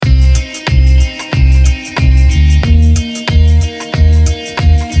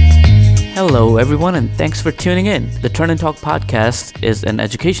Hello, everyone, and thanks for tuning in. The Turn and Talk podcast is an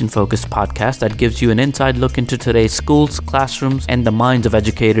education-focused podcast that gives you an inside look into today's schools, classrooms, and the minds of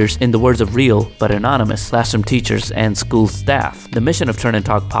educators, in the words of real but anonymous classroom teachers and school staff. The mission of Turn and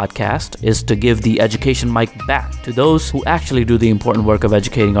Talk podcast is to give the education mic back to those who actually do the important work of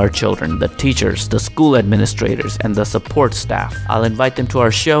educating our children, the teachers, the school administrators, and the support staff. I'll invite them to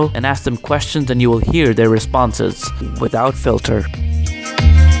our show and ask them questions, and you will hear their responses without filter.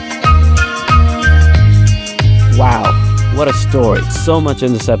 Wow, what a story. So much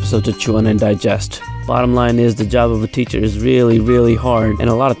in this episode to chew on and digest. Bottom line is the job of a teacher is really hard, and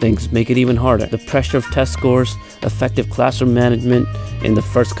a lot of things make it even harder. The pressure of test scores, effective classroom management in the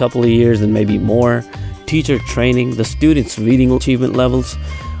first couple of years and maybe more, teacher training, the students' reading achievement levels,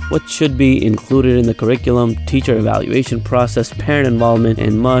 what should be included in the curriculum, teacher evaluation process, parent involvement,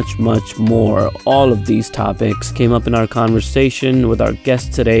 and much more. All of these topics came up in our conversation with our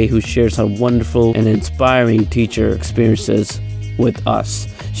guest today, who shares her wonderful and inspiring teacher experiences with us.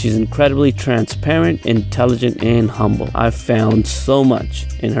 She's incredibly transparent, intelligent, and humble. I've found so much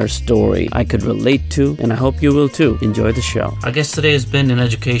in her story I could relate to, and I hope you will too. Enjoy the show. Our guest today has been in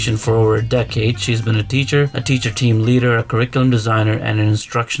education for over a decade. She's been a teacher team leader, a curriculum designer, and an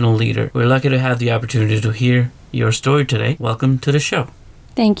instructional leader. We're lucky to have the opportunity to hear your story today. Welcome to the show.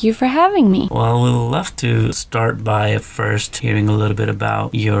 Thank you for having me. Well, we'd love to start by first hearing a little bit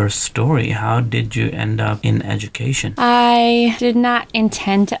about your story. How did you end up in education? I did not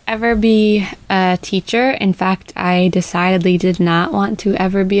intend to ever be a teacher. In fact, I decidedly did not want to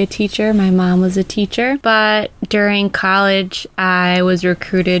ever be a teacher. My mom was a teacher. But during college, I was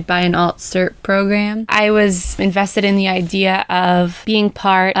recruited by an alt-cert program. I was invested in the idea of being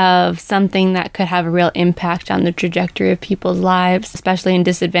part of something that could have a real impact on the trajectory of people's lives, especially in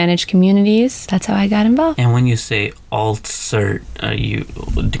disadvantaged communities. That's how I got involved. And when you say alt-cert,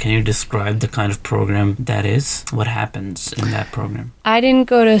 can you describe the kind of program that is? What happens in that program? I didn't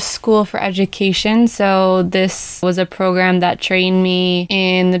go to school for education, so this was a program that trained me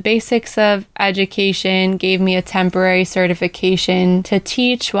in the basics of education, gave me a temporary certification to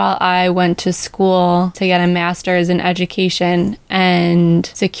teach while I went to school to get a master's in education and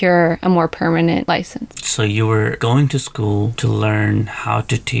secure a more permanent license. So you were going to school to learn how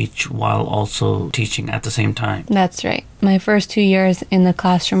to teach while also teaching at the same time? That's right. My first 2 years in the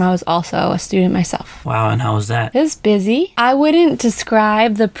classroom, I was also a student myself. Wow, and how was that? It was busy. I wouldn't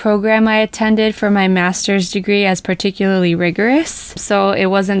describe the program I attended for my master's degree as particularly rigorous, so it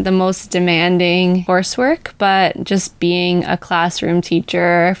wasn't the most demanding coursework, but just being a classroom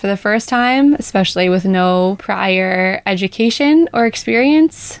teacher for the first time, especially with no prior education or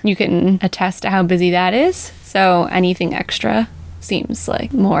experience, you can attest to how busy that is. So anything extra seems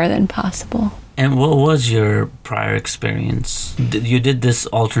like more than possible. And what was your prior experience? You did this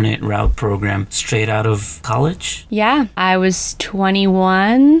alternate route program straight out of college? Yeah, I was 22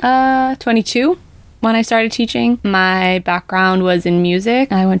 when I started teaching. My background was in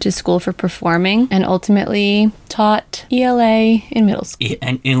music. I went to school for performing and ultimately taught ELA in middle school.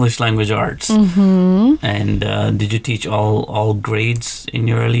 English language arts. Mm-hmm. And did you teach all grades in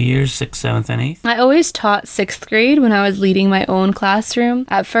your early years, 6th, 7th, and 8th? I always taught 6th grade when I was leading my own classroom.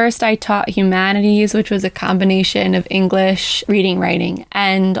 At first, I taught humanities, which was a combination of English, reading, writing,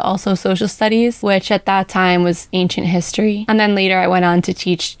 and also social studies, which at that time was ancient history. And then later, I went on to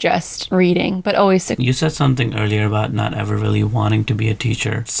teach just reading, but always 6th. You said something earlier about not ever really wanting to be a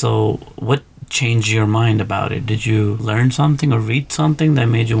teacher. So what changed your mind about it? Did you learn something or read something that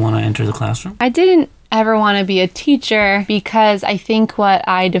made you want to enter the classroom? I didn't ever want to be a teacher because I think what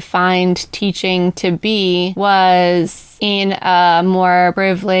I defined teaching to be was in a more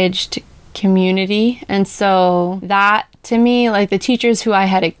privileged community. And so that, to me, like the teachers who I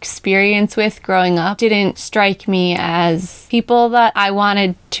had experience with growing up didn't strike me as people that I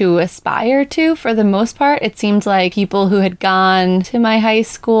wanted to aspire to for the most part. It seemed like people who had gone to my high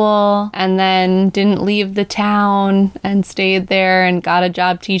school and then didn't leave the town and stayed there and got a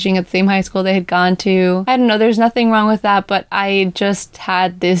job teaching at the same high school they had gone to. I don't know, there's nothing wrong with that, but I just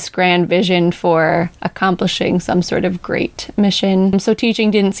had this grand vision for accomplishing some sort of great mission. So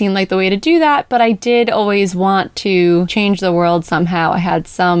teaching didn't seem like the way to do that, but I did always want to change the world somehow. I had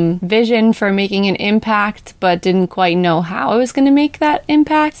some vision for making an impact, but didn't quite know how I was going to make that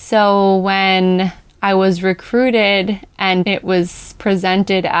impact. So when I was recruited and it was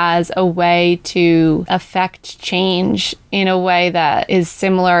presented as a way to affect change in a way that is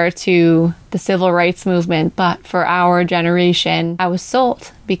similar to the civil rights movement, but for our generation, I was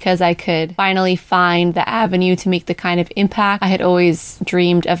sold because I could finally find the avenue to make the kind of impact I had always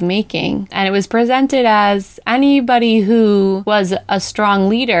dreamed of making. And it was presented as anybody who was a strong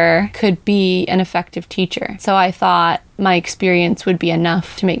leader could be an effective teacher. So I thought my experience would be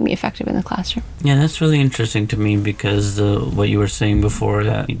enough to make me effective in the classroom. Yeah, that's really interesting to me because what you were saying before,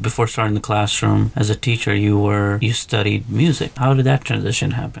 that before starting the classroom as a teacher, you studied music. How did that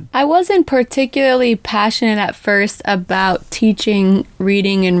transition happen? I wasn't particularly passionate at first about teaching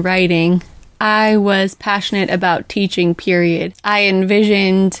reading and writing. I was passionate about teaching, period. I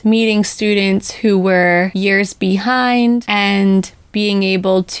envisioned meeting students who were years behind and being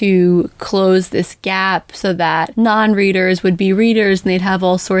able to close this gap so that non-readers would be readers and they'd have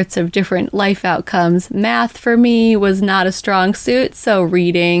all sorts of different life outcomes. Math for me was not a strong suit, so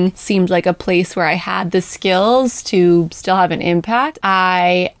reading seemed like a place where I had the skills to still have an impact.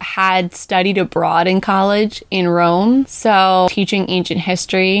 I had studied abroad in college in Rome, so teaching ancient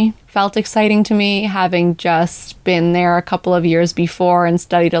history felt exciting to me, having just been there a couple of years before and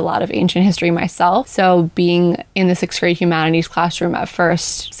studied a lot of ancient history myself. So being in the sixth grade humanities classroom at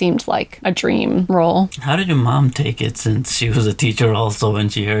first seemed like a dream role. How did your mom take it, since she was a teacher also, when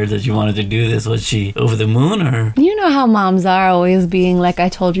she heard that you wanted to do this? Was she over the moon, or? You know how moms are, always being like, I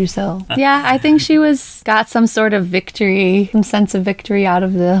told you so. Yeah, I think she got some sort of victory, some sense of victory out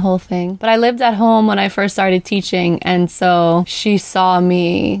of the whole thing. But I lived at home when I first started teaching, and so she saw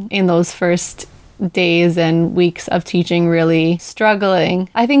me in those first days and weeks of teaching really struggling.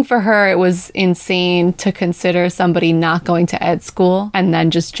 I think for her it was insane to consider somebody not going to ed school and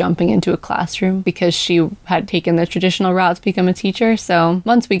then just jumping into a classroom because she had taken the traditional route to become a teacher. So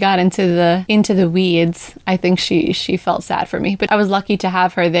once we got into the weeds, I think she felt sad for me. But I was lucky to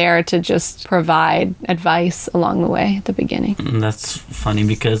have her there to just provide advice along the way at the beginning. That's funny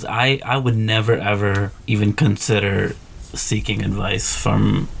because I would never ever even consider seeking advice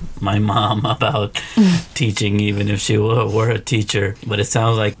from my mom about teaching, even if she were a teacher. But it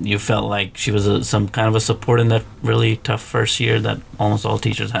sounds like you felt like she was some kind of a support in that really tough first year that almost all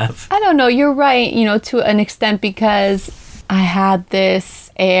teachers have. I don't know. You're right, to an extent, because I had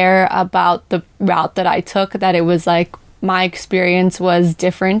this air about the route that I took, that it was like my experience was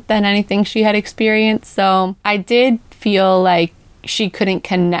different than anything she had experienced. So I did feel like she couldn't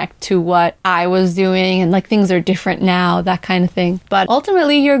connect to what I was doing and like things are different now, that kind of thing. But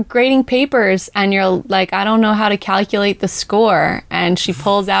ultimately you're grading papers and you're like, I don't know how to calculate the score. And she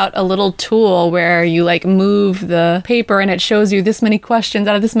pulls out a little tool where you like move the paper and it shows you this many questions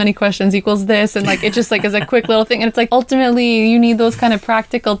out of this many questions equals this. And like, it just like is a quick little thing. And it's like, ultimately you need those kind of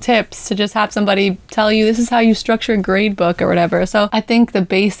practical tips to just have somebody tell you this is how you structure a grade book or whatever. So I think the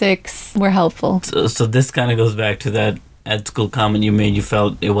basics were helpful. So this kind of goes back to that ed school comment you made. You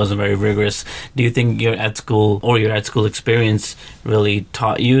felt it wasn't very rigorous. Do you think your ed school experience really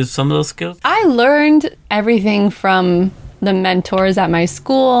taught you some of those skills? I learned everything from the mentors at my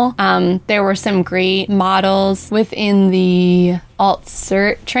school. There were some great models within the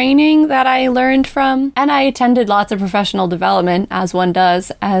alt-cert training that I learned from. And I attended lots of professional development, as one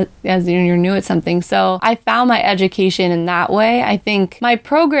does, as you're new at something. So I found my education in that way. I think my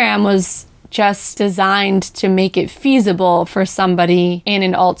program was just designed to make it feasible for somebody in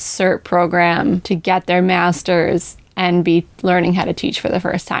an alt-cert program to get their master's and be learning how to teach for the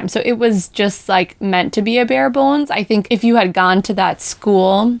first time. So it was just like meant to be a bare bones. I think if you had gone to that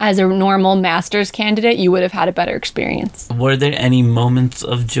school as a normal master's candidate, you would have had a better experience. Were there any moments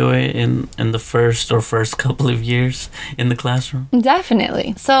of joy in the first couple of years in the classroom?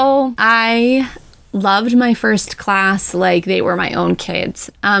 Definitely. So I loved my first class like they were my own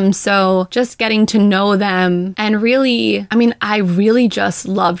kids. So just getting to know them and really, I really just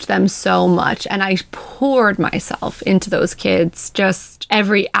loved them so much, and I poured myself into those kids. Just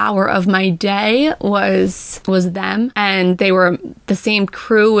every hour of my day was them, and they were the same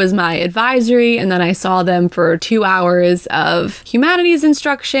crew as my advisory, and then I saw them for 2 hours of humanities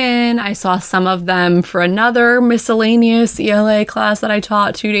instruction. I saw some of them for another miscellaneous ELA class that I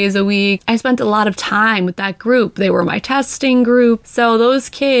taught 2 days a week. I spent a lot of time with that group. They were my testing group. So those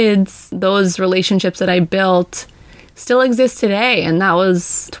kids, those relationships that I built still exist today. And that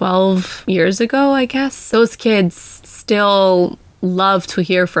was 12 years ago, I guess. Those kids still love to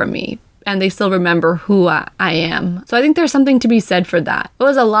hear from me, and they still remember who I am. So I think there's something to be said for that. It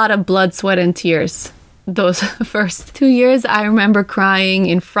was a lot of blood, sweat, and tears. those first 2 years, I remember crying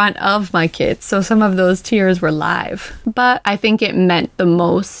in front of my kids. So some of those tears were live. But I think it meant the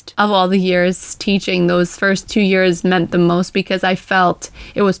most of all the years teaching. Those first 2 years meant the most because I felt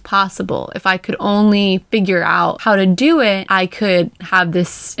it was possible. If I could only figure out how to do it, I could have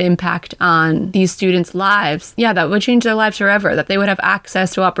this impact on these students' lives. Yeah, that would change their lives forever, that they would have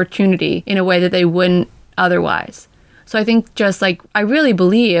access to opportunity in a way that they wouldn't otherwise. So I think just like I really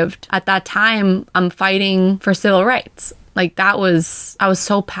believed at that time I'm fighting for civil rights. Like I was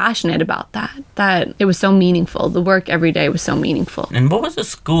so passionate about that it was so meaningful. The work every day was so meaningful. And what was the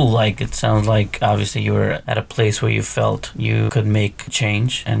school like? It sounds like obviously you were at a place where you felt you could make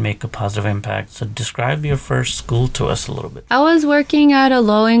change and make a positive impact. So describe your first school to us a little bit. I was working at a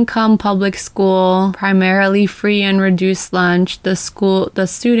low-income public school, primarily free and reduced lunch. The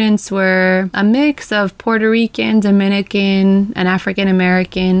students were a mix of Puerto Rican, Dominican, and African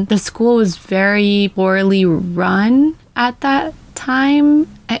American. The school was very poorly run at that time.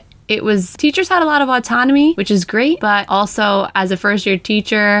 Teachers had a lot of autonomy, which is great, but also as a first year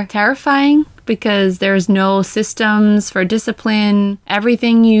teacher, terrifying because there's no systems for discipline.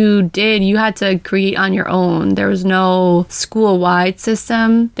 Everything you did, you had to create on your own. There was no school-wide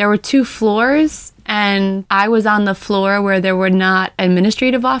system. There were 2 floors, and I was on the floor where there were not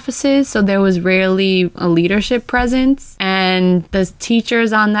administrative offices, so there was rarely a leadership presence. And the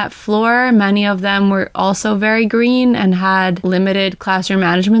teachers on that floor, many of them were also very green and had limited classroom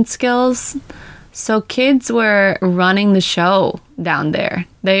management skills. So kids were running the show down there.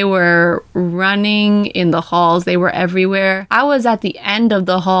 They were running in the halls. They were everywhere. I was at the end of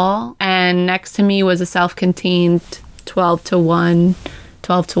the hall, and next to me was a self-contained 12 to 1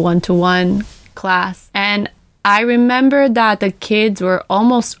 to 1 class. And I remember that the kids were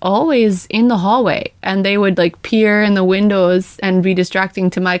almost always in the hallway and they would like peer in the windows and be distracting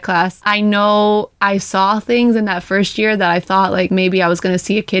to my class. I know I saw things in that first year that I thought like maybe I was going to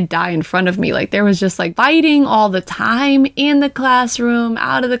see a kid die in front of me. Like there was just like fighting all the time in the classroom,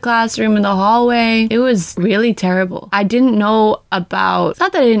 out of the classroom, in the hallway. It was really terrible. I didn't know about, it's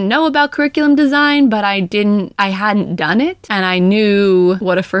not that I didn't know about curriculum design, but I hadn't done it. And I knew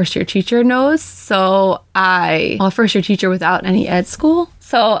what a first year teacher knows. So a first year teacher without any ed school.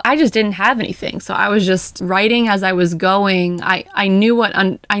 So I just didn't have anything. So I was just writing as I was going. I knew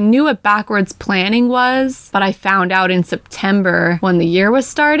what backwards planning was, but I found out in September when the year was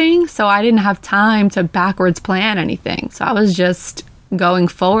starting. So I didn't have time to backwards plan anything. So I was just going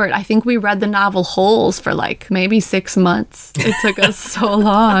forward. I think we read the novel Holes for like maybe 6 months. It took us so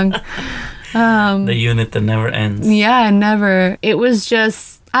long. The unit that never ends. Yeah, never. It was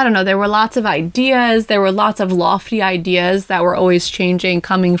just, I don't know, there were lots of ideas. There were lots of lofty ideas that were always changing,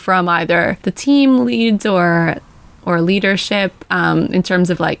 coming from either the team leads or leadership in terms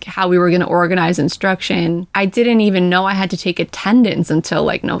of like how we were going to organize instruction. I didn't even know I had to take attendance until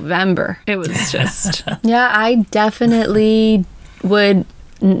like November. It was just, yeah, I definitely would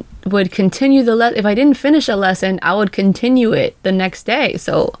continue the lesson. If I didn't finish a lesson, I would continue it the next day.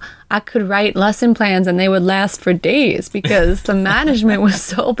 So I could write lesson plans and they would last for days because the management was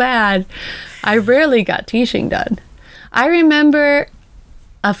so bad. I rarely got teaching done. I remember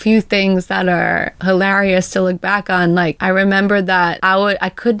a few things that are hilarious to look back on. Like I remember that I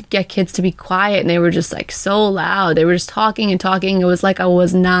could get kids to be quiet and they were just like so loud. They were just talking and talking. It was like I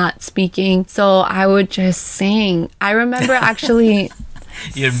was not speaking. So I would just sing. I remember actually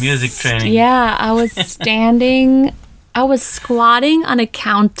your music training. Yeah, I was squatting on a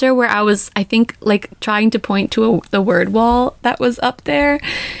counter where I was, I think, like trying to point to the word wall that was up there.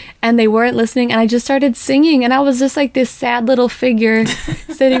 And they weren't listening. And I just started singing. And I was just like this sad little figure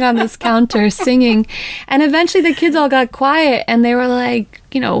sitting on this counter singing. And eventually the kids all got quiet. And they were like,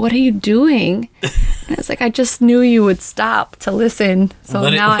 what are you doing? And it's like, I just knew you would stop to listen. So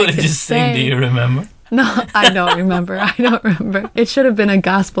now what did you sing? Do you remember? No, I don't remember. It should have been a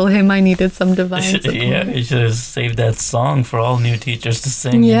gospel hymn. I needed some divine support. Yeah, you should have saved that song for all new teachers to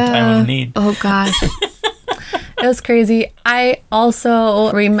sing in time of need. Oh, gosh. It was crazy. I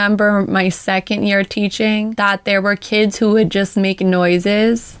also remember my second year teaching that there were kids who would just make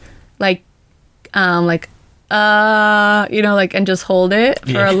noises and just hold it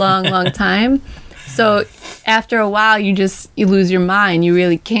for a long, long time. So after a while, you lose your mind. You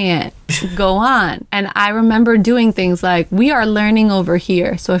really can't go on. And I remember doing things like, we are learning over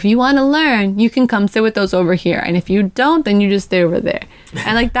here. So if you want to learn, you can come sit with those over here. And if you don't, then you just stay over there.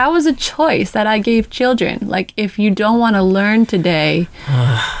 And like, that was a choice that I gave children. Like, if you don't want to learn today,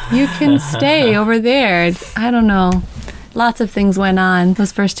 you can stay over there. I don't know. Lots of things went on.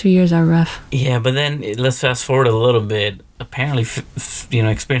 Those first 2 years are rough. Yeah, but then let's fast forward a little bit. apparently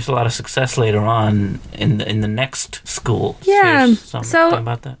experienced a lot of success later on in the next school. Yeah. So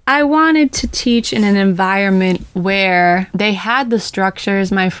about that? I wanted to teach in an environment where they had the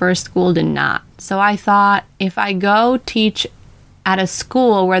structures my first school did not. So I thought, if I go teach at a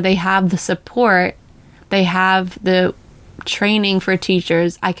school where they have the support, they have the training for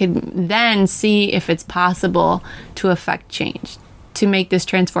teachers, I could then see if it's possible to affect change, to make this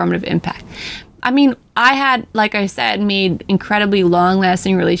transformative impact. I mean, I had, like I said, made incredibly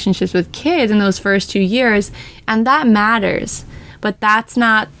long-lasting relationships with kids in those first 2 years, and that matters. But that's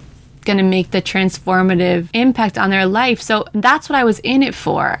not going to make the transformative impact on their life. So that's what I was in it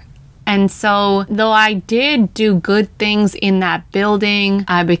for. And so, though I did do good things in that building,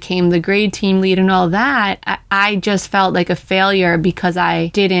 I became the grade team lead and all that, I just felt like a failure because I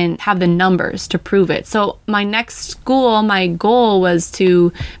didn't have the numbers to prove it. So my next school, my goal was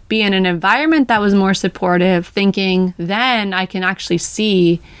to be in an environment that was more supportive, thinking then I can actually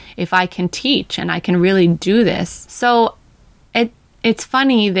see if I can teach and I can really do this. So it's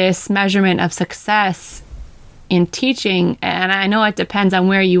funny, this measurement of success in teaching, and I know it depends on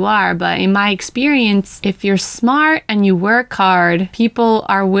where you are, but in my experience, if you're smart and you work hard, people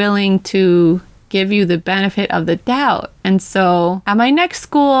are willing to give you the benefit of the doubt. And so at my next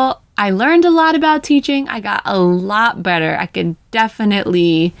school, I learned a lot about teaching. I got a lot better. I could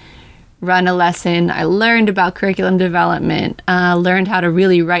definitely run a lesson. I learned about curriculum development, learned how to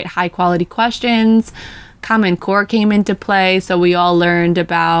really write high quality questions. Common Core came into play, so we all learned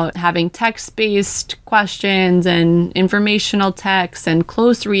about having text-based questions and informational text and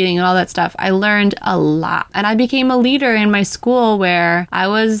close reading and all that stuff. I learned a lot. And I became a leader in my school where I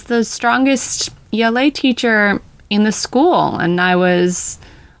was the strongest ELA teacher in the school. And I was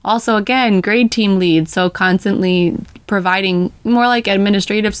also, again, grade team lead, so constantly providing more like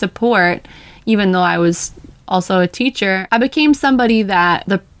administrative support, even though I was also a teacher. I became somebody that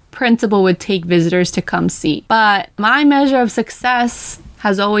the principal would take visitors to come see. But my measure of success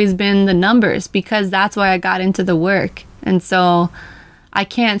has always been the numbers, because that's why I got into the work. And so I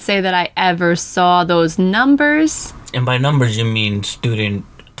can't say that I ever saw those numbers. And by numbers, you mean student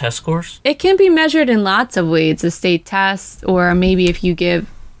test scores? It can be measured in lots of ways. A state test, or maybe if you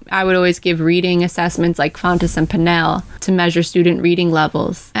I would always give reading assessments like Fountas and Pinnell to measure student reading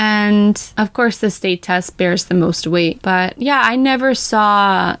levels. And of course, the state test bears the most weight. But yeah, I never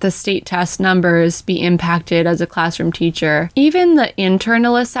saw the state test numbers be impacted as a classroom teacher. Even the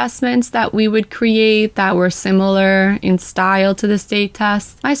internal assessments that we would create that were similar in style to the state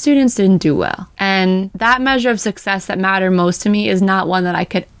test, my students didn't do well. And that measure of success that mattered most to me is not one that I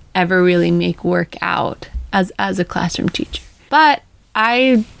could ever really make work out as a classroom teacher. But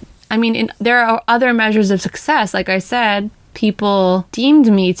I mean, there are other measures of success. Like I said, people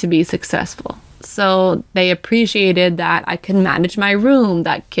deemed me to be successful. So they appreciated that I could manage my room,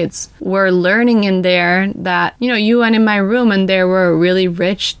 that kids were learning in there, that, you went in my room and there were really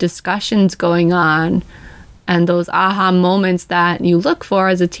rich discussions going on. And those aha moments that you look for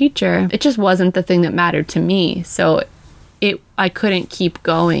as a teacher, it just wasn't the thing that mattered to me. So I couldn't keep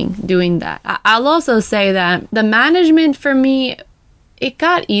going doing that. I'll also say that the management for me, it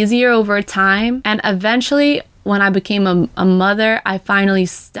got easier over time, and eventually when I became a mother, I finally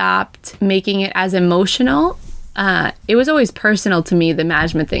stopped making it as emotional. It was always personal to me, the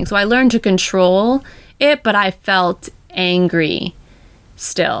management thing. So I learned to control it, but I felt angry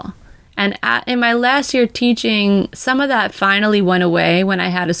still. And in my last year teaching, some of that finally went away when I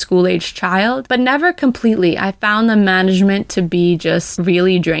had a school-age child, but never completely. I found the management to be just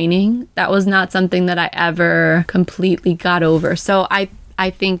really draining. That was not something that I ever completely got over. So I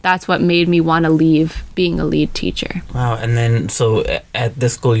think that's what made me want to leave being a lead teacher. Wow. And then, so at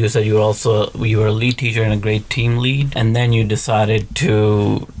this school, you said you were a lead teacher and a grade team lead, and then you decided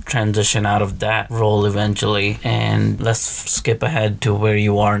to transition out of that role eventually. And let's skip ahead to where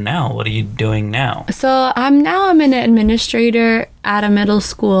you are now. What are you doing now? So I'm an administrator at a middle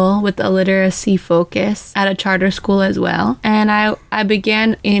school with a literacy focus, at a charter school as well. And I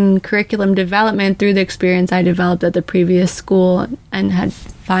began in curriculum development through the experience I developed at the previous school and had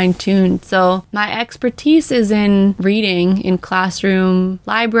fine-tuned. So my expertise is in reading in classroom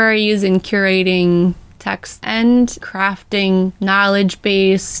libraries, in curating text, and crafting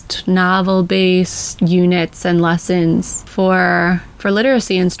knowledge-based, novel-based units and lessons for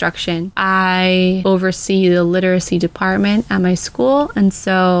literacy instruction. I oversee the literacy department at my school, and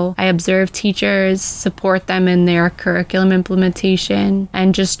so I observe teachers, support them in their curriculum implementation,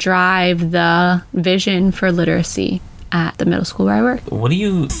 and just drive the vision for literacy at the middle school where I work. What do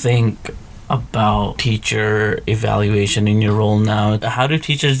you think about teacher evaluation in your role now? How do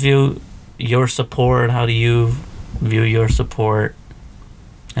teachers view your support? How do you view your support?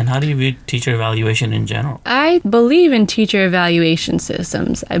 And how do you view teacher evaluation in general? I believe in teacher evaluation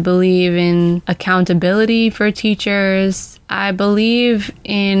systems. I believe in accountability for teachers. I believe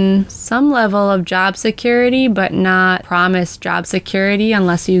in some level of job security, but not promised job security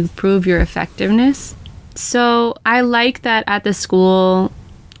unless you prove your effectiveness. So I like that at the school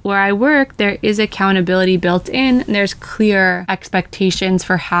where I work, there is accountability built in. There's clear expectations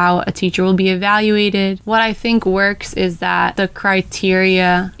for how a teacher will be evaluated. What I think works is that the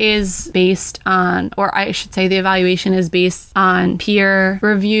criteria is based on, or I should say the evaluation is based on peer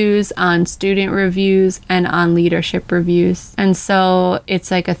reviews, on student reviews, and on leadership reviews. And so it's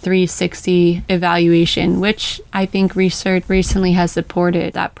like a 360 evaluation, which I think research recently has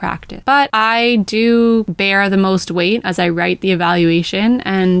supported that practice. But I do bear the most weight as I write the evaluation,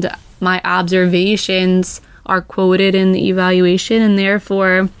 and my observations are quoted in the evaluation, and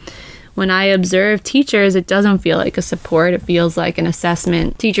therefore when I observe teachers, it doesn't feel like a support. It feels like an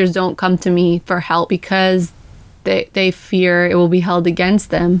assessment. Teachers don't come to me for help because they fear it will be held against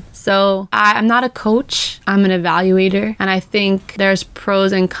them. So I'm not a coach, I'm an evaluator, and I think there's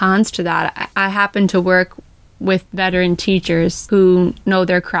pros and cons to that. I happen to work with veteran teachers who know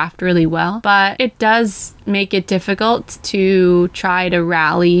their craft really well. But it does make it difficult to try to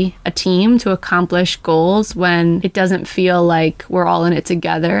rally a team to accomplish goals when it doesn't feel like we're all in it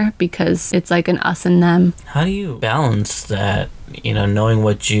together, because it's like an us and them. How do you balance that, knowing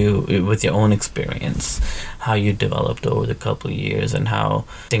what you, with your own experience, how you developed over the couple of years and how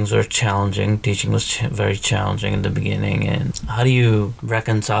things were challenging? Teaching was very challenging in the beginning. And how do you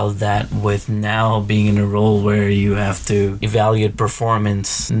reconcile that with now being in a role where you have to evaluate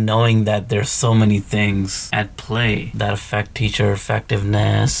performance, knowing that there's so many things at play that affect teacher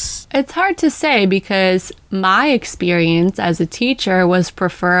effectiveness? It's hard to say, because my experience as a teacher was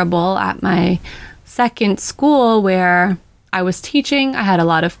preferable at my second school, where I was teaching, I had a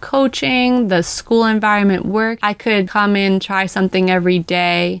lot of coaching, the school environment worked. I could come in, try something every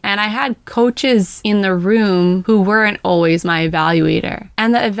day. And I had coaches in the room who weren't always my evaluator.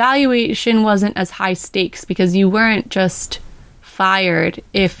 And the evaluation wasn't as high stakes, because you weren't just fired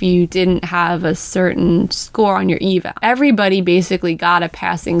if you didn't have a certain score on your eval. Everybody basically got a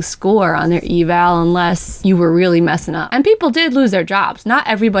passing score on their eval unless you were really messing up. And people did lose their jobs. Not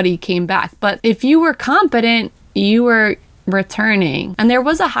everybody came back. But if you were competent, you were returning. And there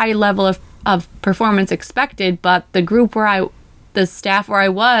was a high level of performance expected, but the staff where I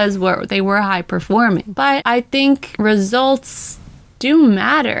was, they were high performing. But I think results do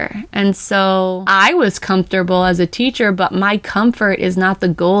matter. And so I was comfortable as a teacher, but my comfort is not the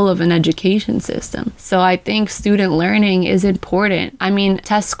goal of an education system. So I think student learning is important. I mean,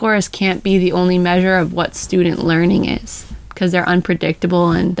 test scores can't be the only measure of what student learning is, because they're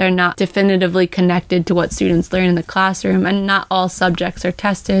unpredictable and they're not definitively connected to what students learn in the classroom, and not all subjects are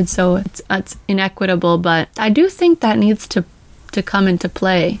tested, so it's inequitable. But I do think that needs to come into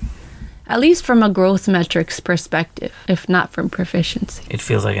play, at least from a growth metrics perspective, if not from proficiency. It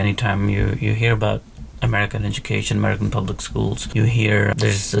feels like anytime you hear about American education, American public schools, you hear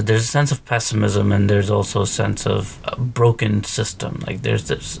there's a sense of pessimism, and there's also a sense of a broken system. Like there's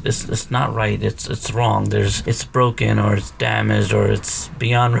this, it's not right, it's wrong. It's broken, or it's damaged, or it's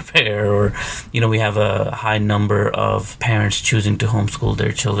beyond repair, or we have a high number of parents choosing to homeschool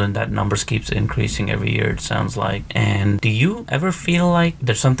their children. That number keeps increasing every year, it sounds like. And do you ever feel like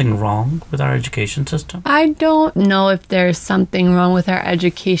there's something wrong with our education system? I don't know if there's something wrong with our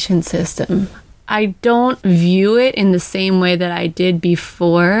education system. I don't view it in the same way that I did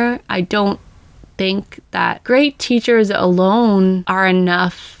before. I don't think that great teachers alone are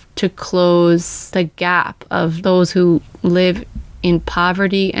enough to close the gap of those who live in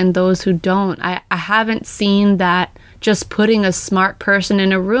poverty and those who don't. I haven't seen that just putting a smart person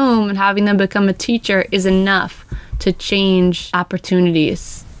in a room and having them become a teacher is enough to change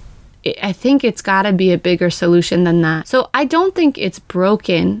opportunities. I think it's got to be a bigger solution than that. So I don't think it's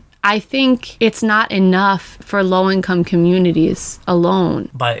broken. I think it's not enough for low-income communities alone.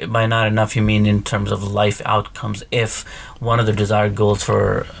 By not enough, you mean in terms of life outcomes? If one of the desired goals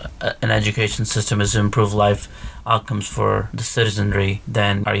for an education system is to improve life outcomes for the citizenry,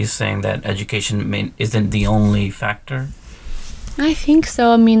 then are you saying that education isn't the only factor? I think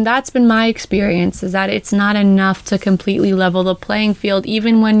so. I mean, that's been my experience, is that it's not enough to completely level the playing field,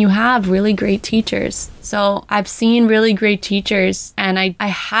 even when you have really great teachers. So I've seen really great teachers, and I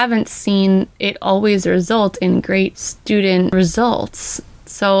haven't seen it always result in great student results.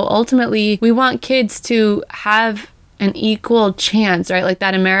 So ultimately, we want kids to have an equal chance, right? Like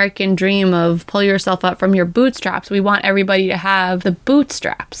that American dream of pull yourself up from your bootstraps. We want everybody to have the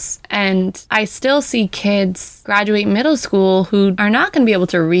bootstraps. And I still see kids graduate middle school who are not going to be able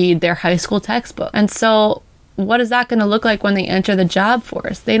to read their high school textbook. And so what is that going to look like when they enter the job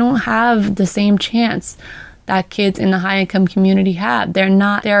force? They don't have the same chance that kids in the high-income community have. There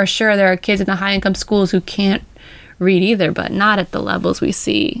are kids in the high-income schools who can't read either, but not at the levels we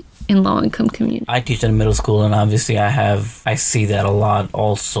see in low-income communities. I teach in middle school, and obviously I see that a lot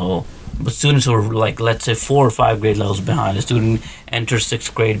also. But students who are like, let's say 4 or 5 grade levels behind, a student enters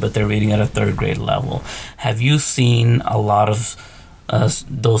 6th grade, but they're reading at a 3rd grade level. Have you seen a lot of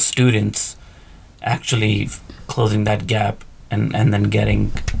those students actually closing that gap and then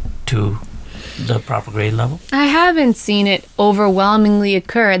getting to the proper grade level? I haven't seen it overwhelmingly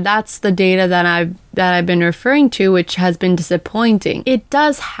occur. That's the data that I've been referring to, which has been disappointing. It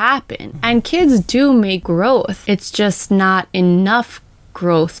does happen, and kids do make growth. It's just not enough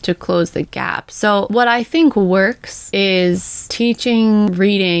growth to close the gap. So what I think works is teaching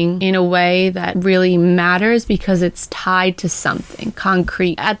reading in a way that really matters because it's tied to something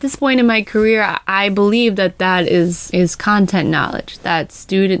concrete. At this point in my career, I believe that is content knowledge, that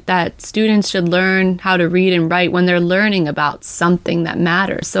students should learn how to read and write when they're learning about something that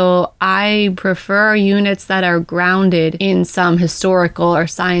matters. So I prefer units that are grounded in some historical or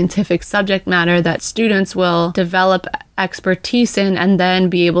scientific subject matter that students will develop expertise in and then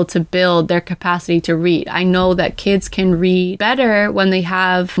be able to build their capacity to read. I know that kids can read better when they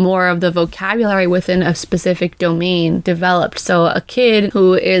have more of the vocabulary within a specific domain developed. So a kid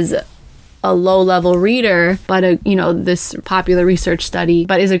who is a low-level reader, but this popular research study,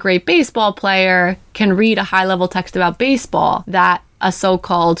 but is a great baseball player, can read a high-level text about baseball that a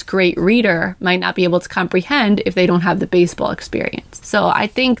so-called great reader might not be able to comprehend if they don't have the baseball experience. So I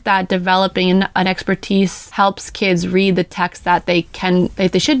think that developing an expertise helps kids read the text that they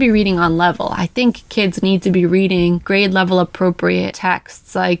should be reading on level. I think kids need to be reading grade level appropriate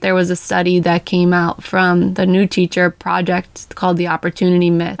texts. Like there was a study that came out from the New Teacher Project called The Opportunity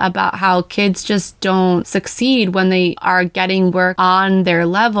Myth about how kids just don't succeed when they are getting work on their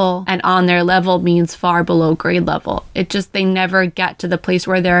level, and on their level means far below grade level. They never get to the place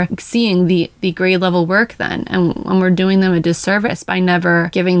where they're seeing the grade level work then, and we're doing them a disservice by never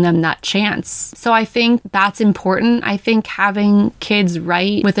giving them that chance. So I think that's important. I think having kids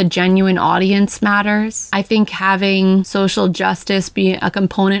write with a genuine audience matters. I think having social justice be a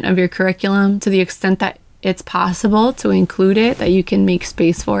component of your curriculum to the extent that it's possible to include it, that you can make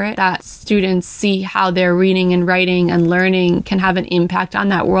space for it, that students see how their reading and writing and learning can have an impact on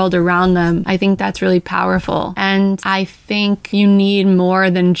that world around them. I think that's really powerful. And I think you need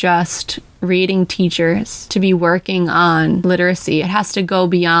more than just reading teachers to be working on literacy. It has to go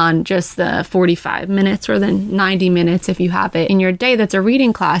beyond just the 45 minutes or the 90 minutes if you have it in your day that's a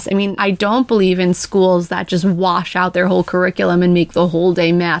reading class. I mean, I don't believe in schools that just wash out their whole curriculum and make the whole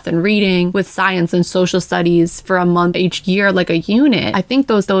day math and reading with science and social studies for a month each year like a unit. I think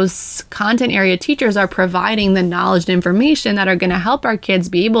those content area teachers are providing the knowledge and information that are going to help our kids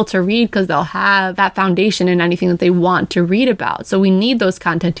be able to read because they'll have that foundation in anything that they want to read about. So we need those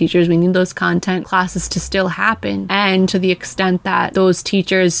content teachers. We need those content classes to still happen. And to the extent that those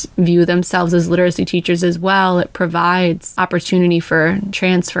teachers view themselves as literacy teachers as well, it provides opportunity for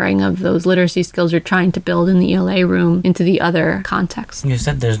transferring of those literacy skills you're trying to build in the ELA room into the other context. You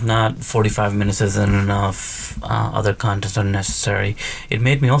said there's not 45 minutes isn't enough, other contexts are necessary. It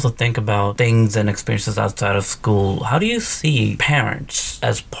made me also think about things and experiences outside of school. How do you see parents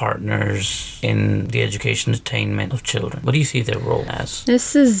as partners in the education attainment of children? What do you see their role as?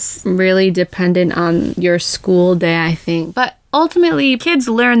 This is really dependent on your school day, I think. But ultimately, kids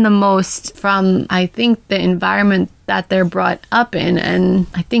learn the most from, I think, the environment that they're brought up in. And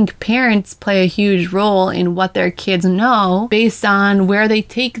I think parents play a huge role in what their kids know based on where they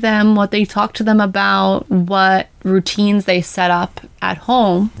take them, what they talk to them about, what routines they set up at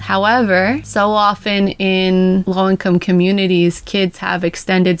home. However, so often in low-income communities, kids have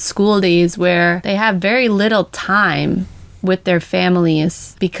extended school days where they have very little time with their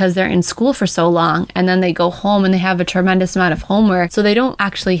families because they're in school for so long, and then they go home and they have a tremendous amount of homework, so they don't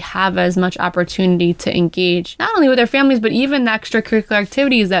actually have as much opportunity to engage not only with their families but even the extracurricular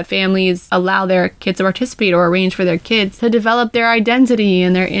activities that families allow their kids to participate or arrange for their kids to develop their identity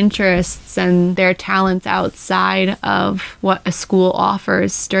and their interests and their talents outside of what a school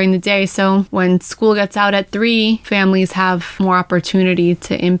offers during the day. So when school gets out at 3, families have more opportunity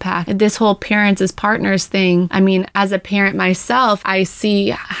to impact. This whole parents as partners thing, I mean, as a parent parent myself, I see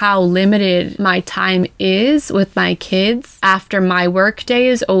how limited my time is with my kids after my work day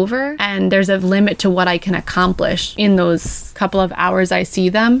is over. And there's a limit to what I can accomplish in those couple of hours I see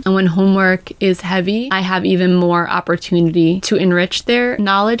them. And when homework is heavy, I have even more opportunity to enrich their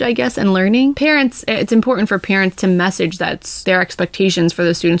knowledge, I guess, and learning. Parents, it's important for parents to message that's their expectations for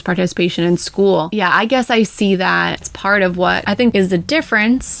the students' participation in school. Yeah, I guess I see that it's part of what I think is the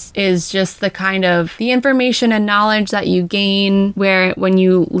difference is just the kind of the information and knowledge that you gain where when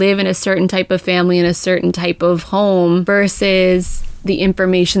you live in a certain type of family in a certain type of home versus the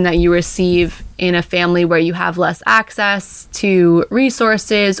information that you receive in a family where you have less access to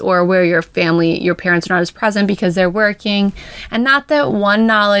resources or where your parents are not as present because they're working. And not that one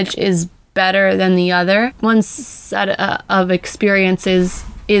knowledge is better than the other. One set of experiences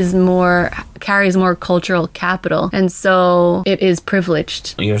carries more cultural capital, and so it is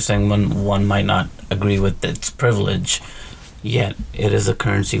privileged. You're saying one might not agree with its privilege, yet it is a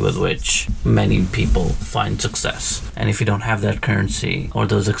currency with which many people find success. And if you don't have that currency or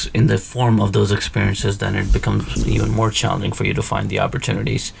those in the form of those experiences, then it becomes even more challenging for you to find the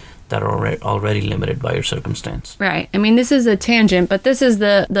opportunities that are already limited by your circumstance. Right. I mean, this is a tangent, but this is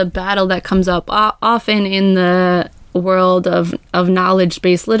the battle that comes up often in the world of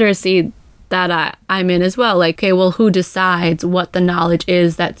knowledge-based literacy that I'm in as well. Like, okay, well, who decides what the knowledge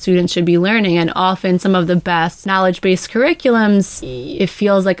is that students should be learning? And often some of the best knowledge-based curriculums, it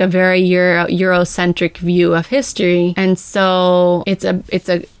feels like a very Eurocentric view of history. And so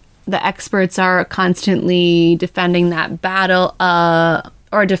the experts are constantly defending that battle,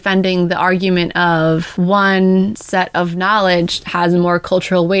 or defending the argument of one set of knowledge has more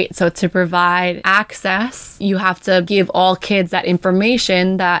cultural weight. So to provide access, you have to give all kids that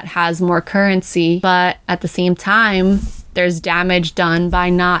information that has more currency. But at the same time, there's damage done by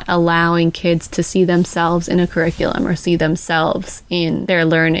not allowing kids to see themselves in a curriculum or see themselves in their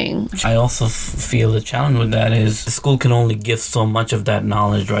learning. I also feel the challenge with that is the school can only give so much of that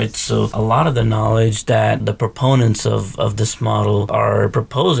knowledge, right? So a lot of the knowledge that the proponents of this model are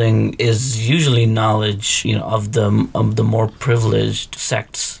proposing is usually knowledge, of the more privileged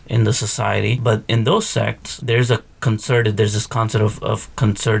sects in the society. But in those sects, there's this concept of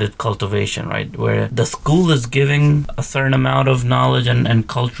concerted cultivation, right? Where the school is giving a certain amount of knowledge and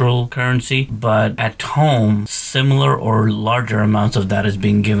cultural currency, but at home, similar or larger amounts of that is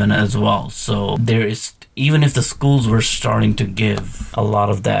being given as well. So there is, even if the schools were starting to give a lot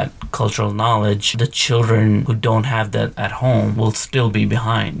of that cultural knowledge, the children who don't have that at home will still be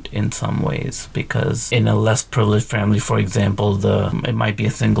behind in some ways, because in a less privileged family, for example, it might be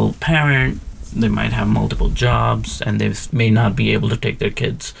a single parent. They might have multiple jobs, and they may not be able to take their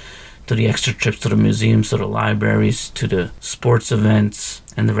kids to the extra trips to the museums, to the libraries, to the sports events,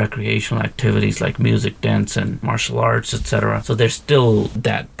 and the recreational activities like music, dance, and martial arts, etc. So there's still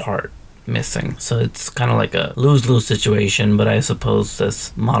that part missing. So it's kind of like a lose-lose situation, but I suppose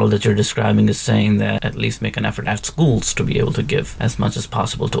this model that you're describing is saying that at least make an effort at schools to be able to give as much as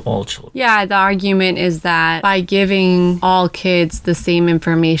possible to all children. Yeah, the argument is that by giving all kids the same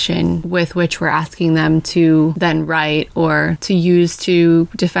information with which we're asking them to then write or to use to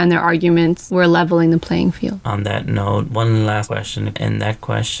defend their arguments, we're leveling the playing field. On that note, one last question, and that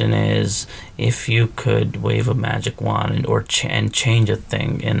question is, if you could wave a magic wand and change a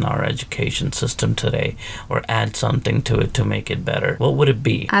thing in our education system today, or add something to it to make it better, what would it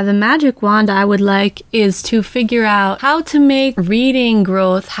be? The magic wand I would like is to figure out how to make reading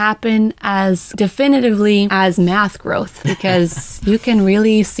growth happen as definitively as math growth, because you can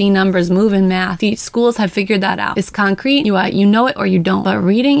really see numbers move in math. The schools have figured that out. It's concrete. You know it or you don't. But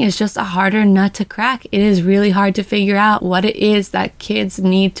reading is just a harder nut to crack. It is really hard to figure out what it is that kids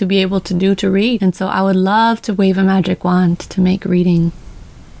need to be able to do to read. And so I would love to wave a magic wand to make reading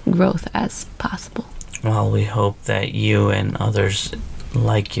growth as possible. Well, we hope that you and others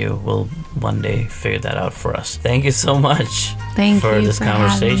like you will one day figure that out for us. Thank you so much for this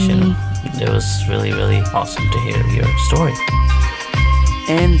conversation. It was really, really awesome to hear your story.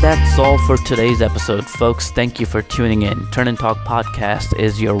 And that's all for today's episode, folks. Thank you for tuning in. Turn and Talk Podcast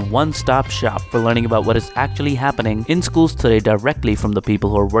is your one-stop shop for learning about what is actually happening in schools today directly from the people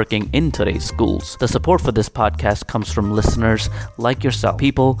who are working in today's schools. The support for this podcast comes from listeners like yourself,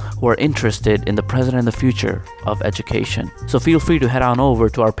 people who are interested in the present and the future of education. So feel free to head on over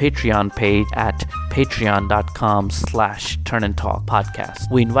to our Patreon page at patreon.com/turnandtalk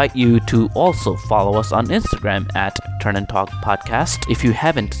podcast. We invite you to also follow us on Instagram at Turn and Talk Podcast. If you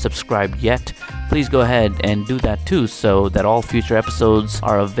haven't subscribed yet, please go ahead and do that too, so that all future episodes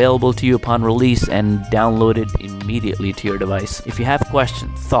are available to you upon release and downloaded immediately to your device. If you have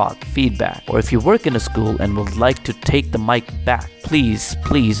questions, thought, feedback, or if you work in a school and would like to take the mic back, please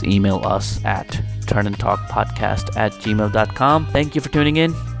email us at turnandtalkpodcast@gmail.com. Thank you for tuning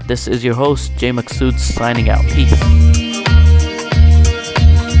in. This is your host, Jay Maksud, signing out. Peace.